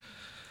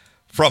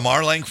From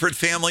our Langford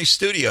Family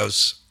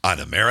Studios on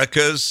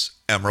America's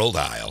Emerald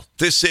Isle,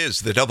 this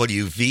is the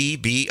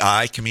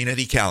WVBI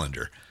Community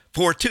Calendar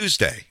for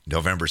Tuesday,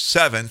 November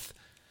 7th,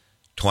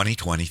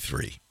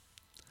 2023.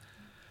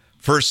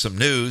 First, some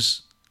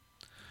news.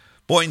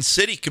 Boyne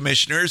City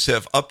Commissioners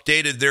have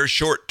updated their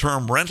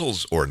short-term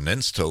rentals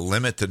ordinance to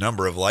limit the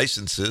number of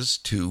licenses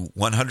to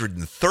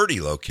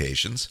 130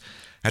 locations.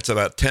 That's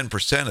about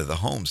 10% of the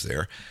homes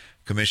there.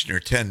 Commissioner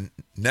Ten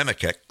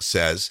Nemekek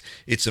says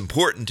it's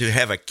important to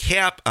have a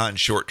cap on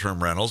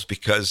short-term rentals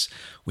because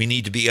we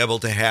need to be able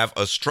to have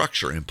a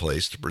structure in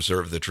place to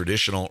preserve the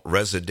traditional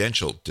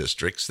residential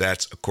districts.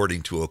 That's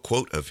according to a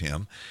quote of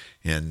him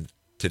in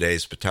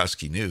today's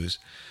Petoskey News.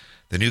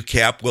 The new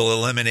cap will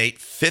eliminate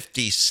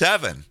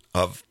 57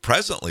 of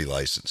presently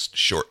licensed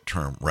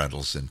short-term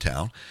rentals in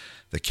town.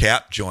 The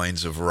cap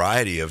joins a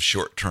variety of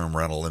short-term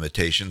rental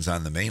limitations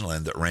on the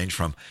mainland that range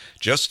from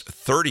just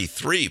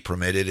 33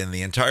 permitted in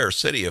the entire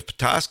city of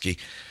Petoskey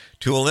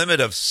to a limit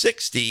of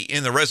 60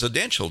 in the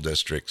residential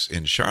districts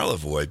in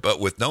Charlevoix, but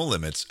with no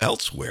limits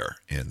elsewhere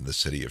in the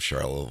city of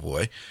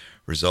Charlevoix,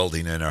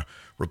 resulting in a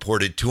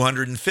reported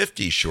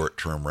 250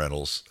 short-term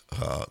rentals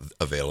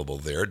available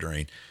there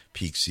during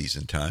peak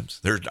season times.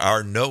 There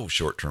are no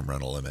short-term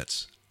rental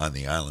limits on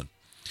the island.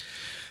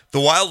 The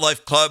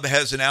Wildlife Club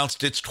has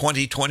announced its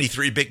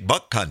 2023 Big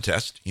Buck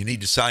Contest. You need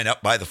to sign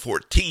up by the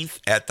 14th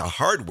at the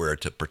Hardware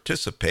to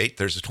participate.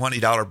 There's a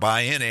 $20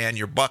 buy-in, and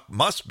your buck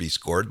must be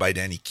scored by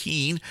Denny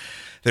Keene.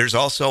 There's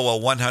also a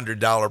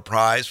 $100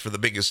 prize for the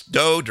biggest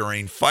doe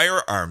during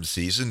firearms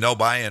season. No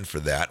buy-in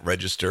for that.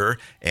 Register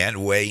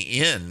and weigh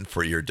in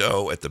for your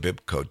doe at the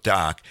Bibco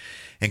dock.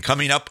 And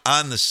coming up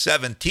on the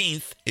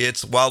 17th,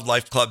 it's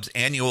Wildlife Club's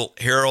annual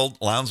Harold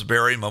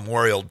Lounsbury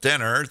Memorial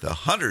Dinner, the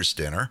Hunter's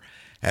Dinner,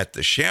 at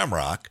the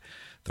Shamrock.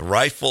 The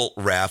rifle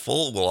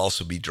raffle will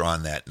also be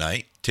drawn that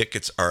night.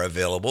 Tickets are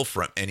available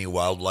from any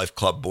Wildlife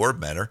Club board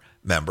member,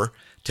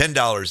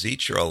 $10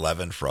 each or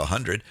 $11 for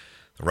 $100.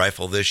 The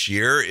rifle this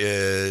year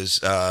is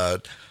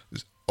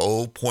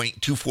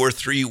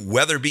 0.243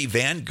 Weatherby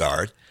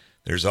Vanguard.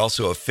 There's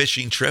also a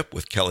fishing trip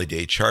with Kelly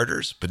Day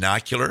Charters,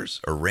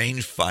 binoculars, a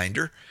range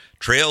finder,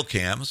 trail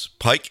cams,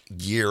 pike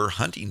gear,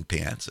 hunting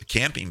pants, a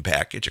camping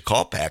package, a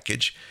call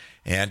package,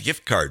 and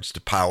gift cards to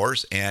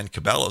Powers and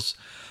Cabela's.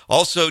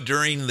 Also,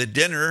 during the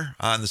dinner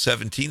on the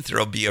 17th, there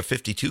will be a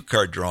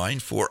 52-card drawing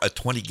for a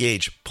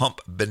 20-gauge Pump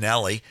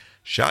Benelli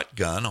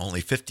shotgun, only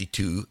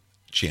 52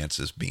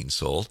 chances being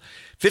sold,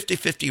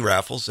 50-50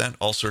 raffles, and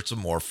all sorts of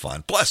more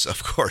fun. Plus,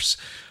 of course,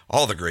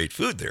 all the great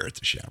food there at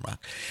the Shamrock.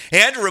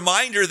 And a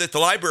reminder that the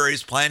library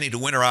is planning to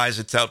winterize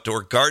its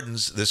outdoor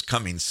gardens this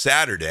coming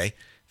Saturday.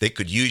 They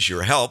could use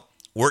your help.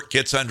 Work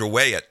gets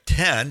underway at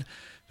 10.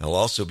 They'll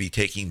also be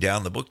taking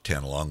down the book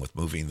tent along with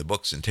moving the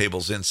books and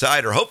tables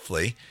inside or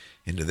hopefully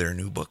into their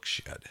new book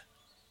shed.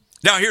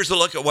 Now here's a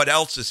look at what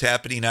else is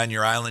happening on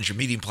your island, your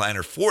meeting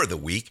planner for the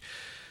week.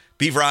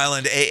 Beaver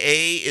Island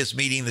AA is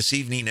meeting this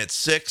evening at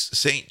 6.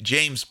 St.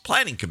 James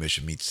Planning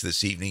Commission meets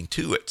this evening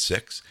too at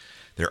 6.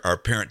 There are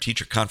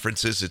parent-teacher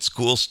conferences at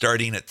school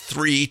starting at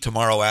 3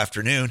 tomorrow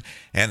afternoon,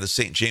 and the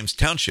St. James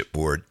Township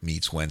Board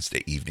meets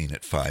Wednesday evening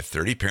at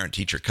 5:30.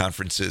 Parent-teacher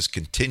conferences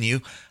continue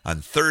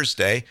on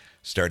Thursday,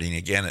 starting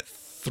again at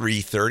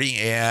 3:30,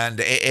 and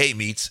AA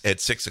meets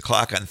at 6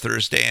 o'clock on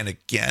Thursday and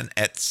again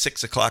at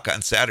 6 o'clock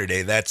on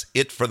Saturday. That's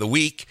it for the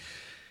week.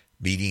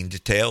 Meeting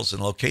details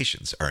and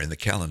locations are in the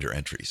calendar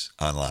entries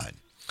online.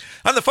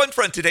 On the fun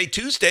front today,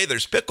 Tuesday,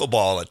 there's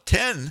pickleball at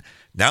 10,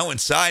 now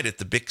inside at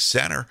the Big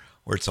Center,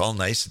 where it's all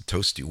nice and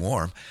toasty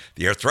warm.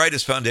 The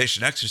Arthritis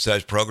Foundation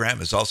exercise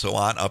program is also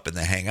on up in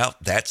the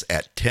Hangout. That's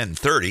at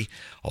 10:30.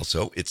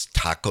 Also, it's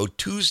Taco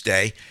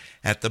Tuesday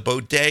at the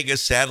Bodega.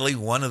 Sadly,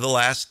 one of the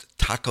last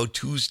Taco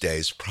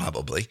Tuesdays,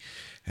 probably,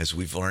 as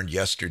we've learned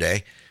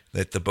yesterday,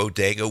 that the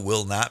Bodega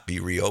will not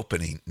be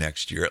reopening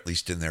next year, at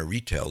least in their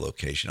retail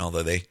location,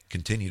 although they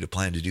continue to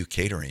plan to do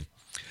catering.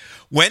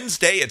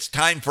 Wednesday, it's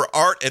time for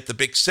art at the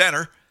Big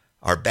Center.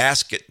 Our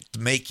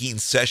basket-making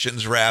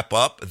sessions wrap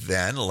up,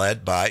 then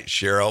led by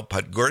Cheryl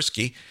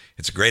Podgorski.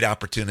 It's a great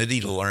opportunity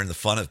to learn the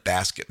fun of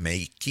basket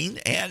making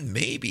and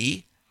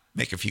maybe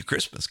make a few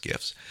Christmas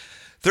gifts.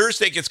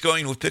 Thursday gets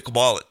going with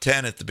pickleball at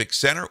 10 at the Big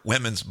Center,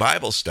 women's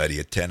Bible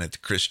study at 10 at the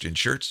Christian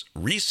Church,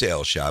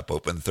 resale shop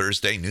open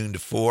Thursday noon to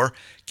 4,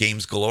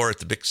 games galore at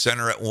the Big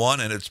Center at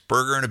 1, and it's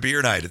burger and a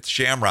beer night at the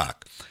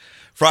Shamrock.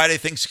 Friday,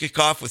 things kick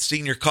off with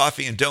senior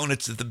coffee and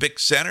donuts at the Big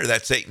Center.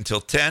 That's 8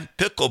 until 10.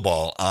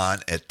 Pickleball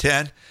on at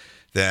 10.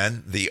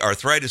 Then the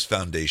Arthritis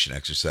Foundation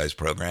exercise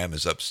program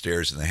is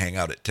upstairs in the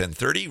Hangout at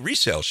 10:30.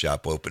 Resale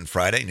shop open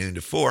Friday, noon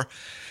to 4.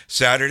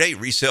 Saturday,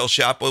 resale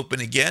shop open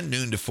again,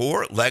 noon to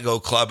 4. Lego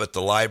Club at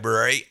the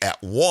library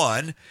at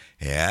 1.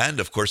 And,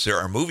 of course, there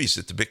are movies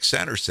at the Big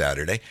Center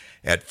Saturday.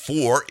 At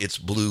 4, it's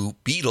Blue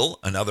Beetle,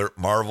 another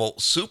Marvel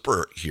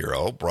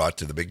superhero brought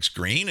to the big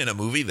screen in a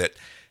movie that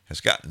has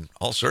gotten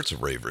all sorts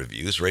of rave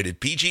reviews, rated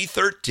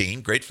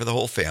PG-13, great for the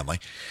whole family.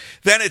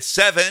 Then at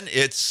 7,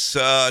 it's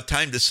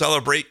time to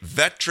celebrate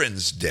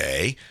Veterans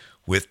Day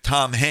with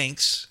Tom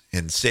Hanks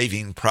in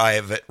Saving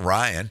Private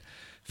Ryan.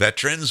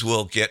 Veterans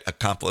will get a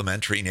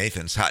complimentary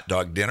Nathan's Hot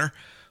Dog Dinner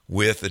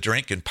with a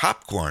drink and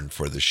popcorn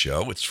for the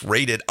show. It's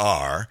rated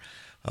R,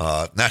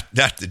 not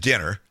the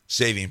dinner.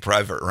 Saving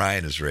Private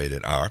Ryan is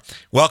rated R.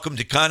 Welcome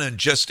to come and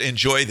just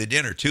enjoy the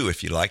dinner, too,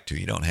 if you like to.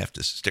 You don't have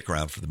to stick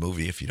around for the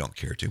movie if you don't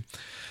care to.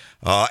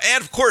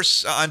 And, of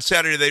course, on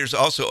Saturday, there's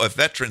also a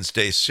Veterans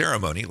Day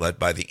ceremony led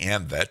by the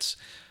AMVETS.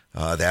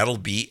 That'll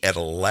be at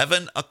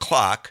 11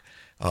 o'clock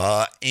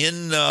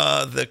in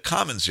the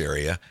Commons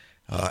area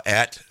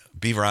at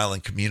Beaver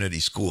Island Community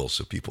School,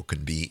 so people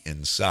can be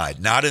inside.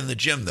 Not in the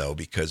gym, though,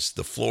 because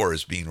the floor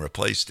is being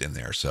replaced in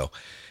there. So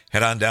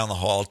head on down the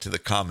hall to the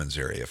Commons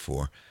area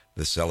for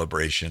the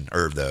celebration,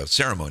 or the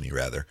ceremony,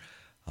 rather,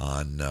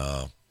 on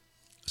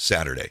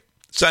Saturday.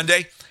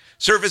 Sunday,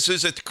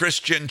 services at the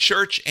Christian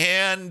Church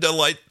and the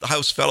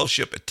Lighthouse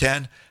Fellowship at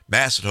 10,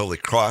 Mass at Holy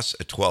Cross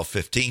at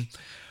 12:15.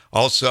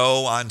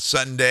 Also on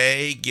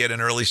Sunday, get an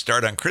early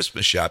start on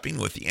Christmas shopping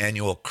with the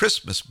annual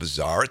Christmas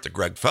Bazaar at the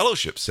Gregg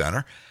Fellowship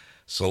Center.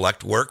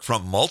 Select work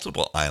from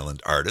multiple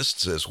island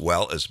artists, as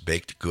well as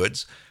baked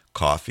goods,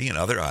 coffee, and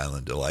other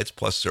island delights.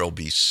 Plus, there will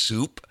be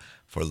soup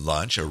for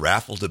lunch, a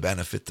raffle to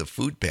benefit the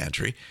food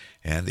pantry,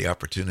 and the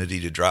opportunity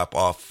to drop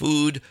off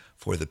food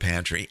for the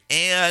pantry,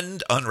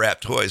 and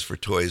unwrapped Toys for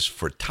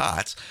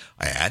Tots.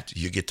 And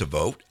you get to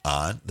vote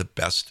on the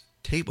best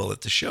table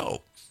at the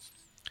show.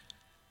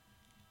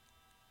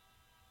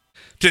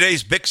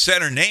 Today's Bic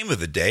Center name of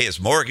the day is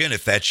Morgan.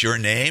 If that's your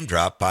name,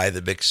 drop by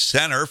the Bic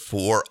Center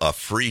for a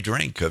free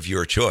drink of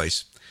your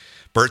choice.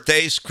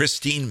 Birthdays,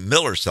 Christine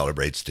Miller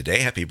celebrates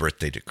today. Happy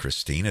birthday to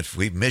Christine. If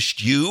we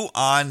missed you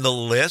on the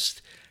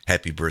list,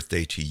 happy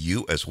birthday to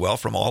you as well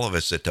from all of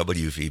us at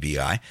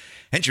WVBI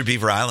and your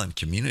Beaver Island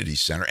Community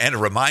Center. And a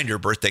reminder,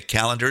 birthday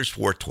calendars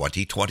for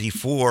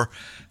 2024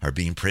 are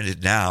being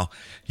printed now.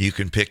 You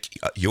can pick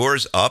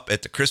yours up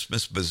at the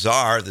Christmas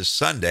Bazaar this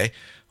Sunday,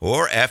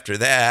 or after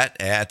that,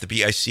 at the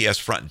BICS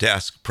front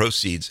desk.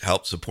 Proceeds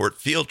help support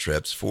field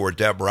trips for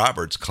Deb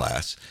Roberts'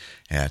 class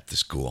at the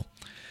school.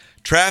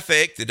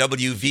 Traffic, the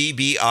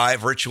WVBI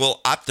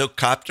virtual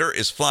optocopter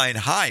is flying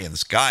high in the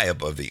sky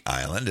above the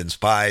island and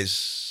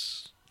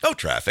spies no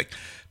traffic.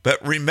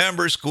 But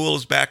remember, school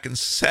is back in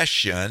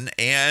session,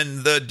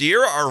 and the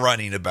deer are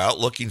running about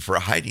looking for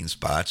hiding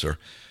spots, or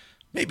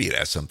maybe it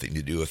has something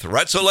to do with the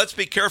rut. So let's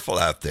be careful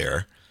out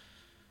there,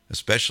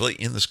 especially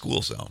in the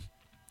school zone.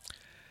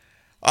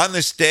 On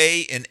this day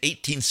in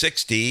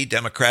 1860,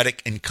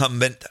 Democratic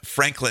incumbent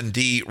Franklin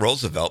D.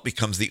 Roosevelt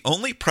becomes the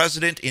only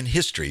president in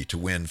history to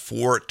win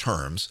 4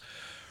 terms.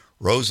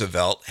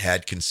 Roosevelt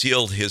had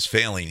concealed his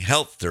failing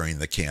health during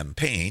the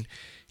campaign.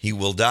 He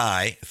will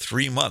die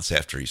 3 months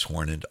after he's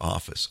sworn into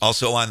office.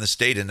 Also on this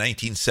date in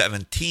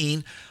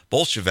 1917,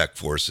 Bolshevik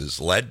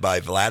forces led by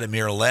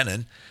Vladimir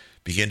Lenin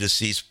begin to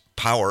seize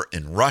power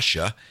in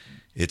Russia.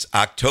 It's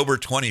October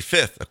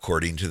 25th,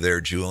 according to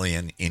their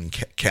Julian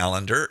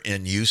calendar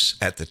in use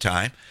at the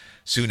time.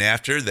 Soon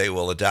after, they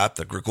will adopt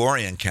the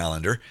Gregorian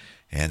calendar,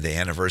 and the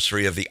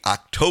anniversary of the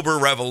October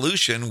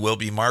Revolution will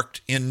be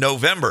marked in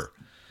November.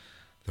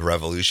 The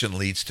revolution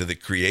leads to the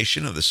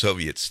creation of the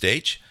Soviet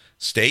state,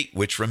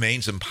 which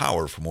remains in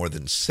power for more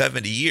than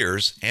 70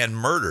 years and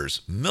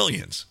murders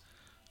millions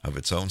of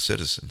its own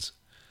citizens.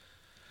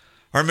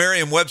 Our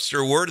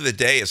Merriam-Webster word of the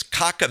day is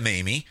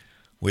cockamamie,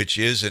 which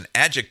is an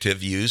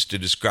adjective used to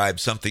describe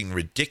something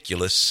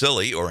ridiculous,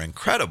 silly, or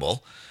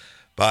incredible.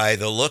 By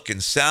the look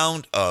and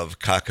sound of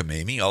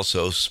cockamamie,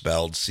 also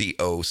spelled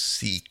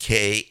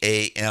Cockamamy,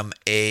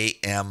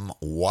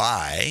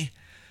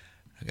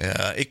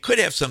 it could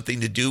have something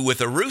to do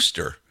with a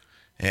rooster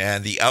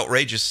and the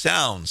outrageous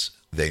sounds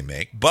they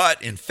make.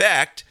 But, in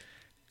fact,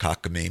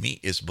 cockamamie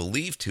is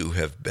believed to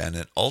have been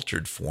an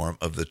altered form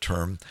of the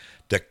term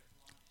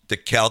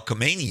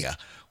decalcomania,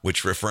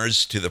 which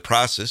refers to the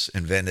process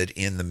invented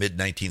in the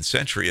mid-19th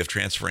century of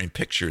transferring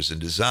pictures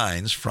and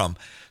designs from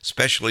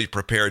specially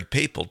prepared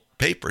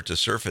paper to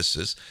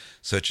surfaces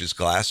such as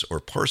glass or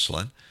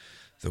porcelain.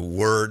 The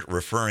word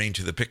referring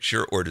to the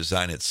picture or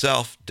design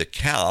itself,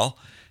 decal,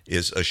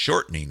 is a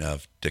shortening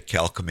of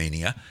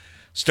decalcomania.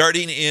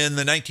 Starting in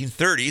the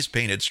 1930s,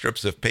 painted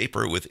strips of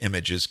paper with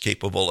images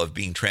capable of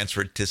being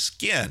transferred to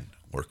skin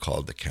were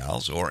called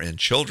decals, or in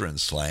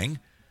children's slang,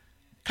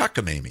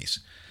 cockamamies.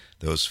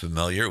 Those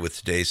familiar with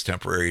today's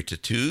temporary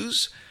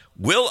tattoos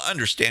will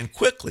understand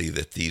quickly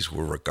that these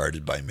were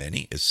regarded by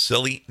many as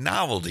silly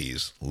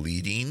novelties,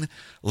 lending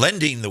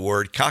the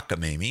word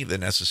cockamamie the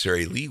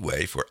necessary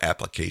leeway for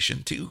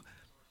application to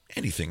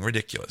anything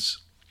ridiculous.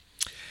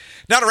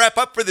 Now to wrap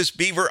up for this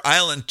Beaver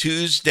Island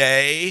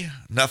Tuesday,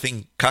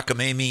 nothing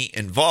cockamamie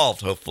involved,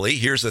 hopefully.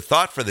 Here's a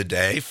thought for the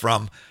day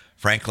from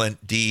Franklin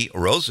D.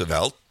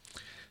 Roosevelt.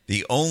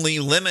 The only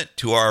limit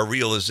to our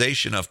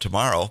realization of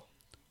tomorrow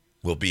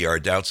will be our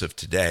doubts of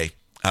today.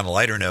 On a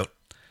lighter note,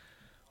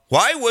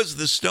 why was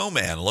the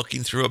snowman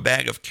looking through a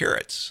bag of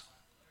carrots?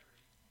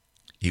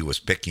 He was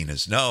picking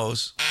his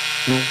nose.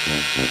 Well,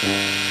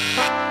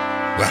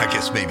 I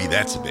guess maybe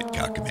that's a bit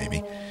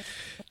cockamamie.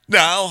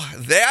 Now,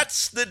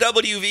 that's the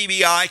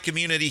WVBI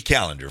community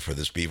calendar for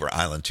this Beaver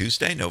Island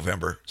Tuesday,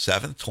 November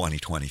 7th,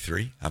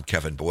 2023. I'm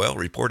Kevin Boyle,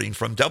 reporting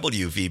from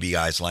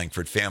WVBI's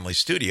Langford Family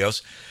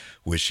Studios,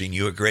 wishing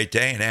you a great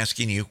day and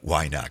asking you,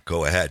 why not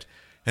go ahead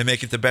and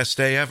make it the best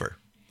day ever.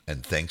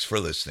 And thanks for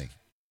listening.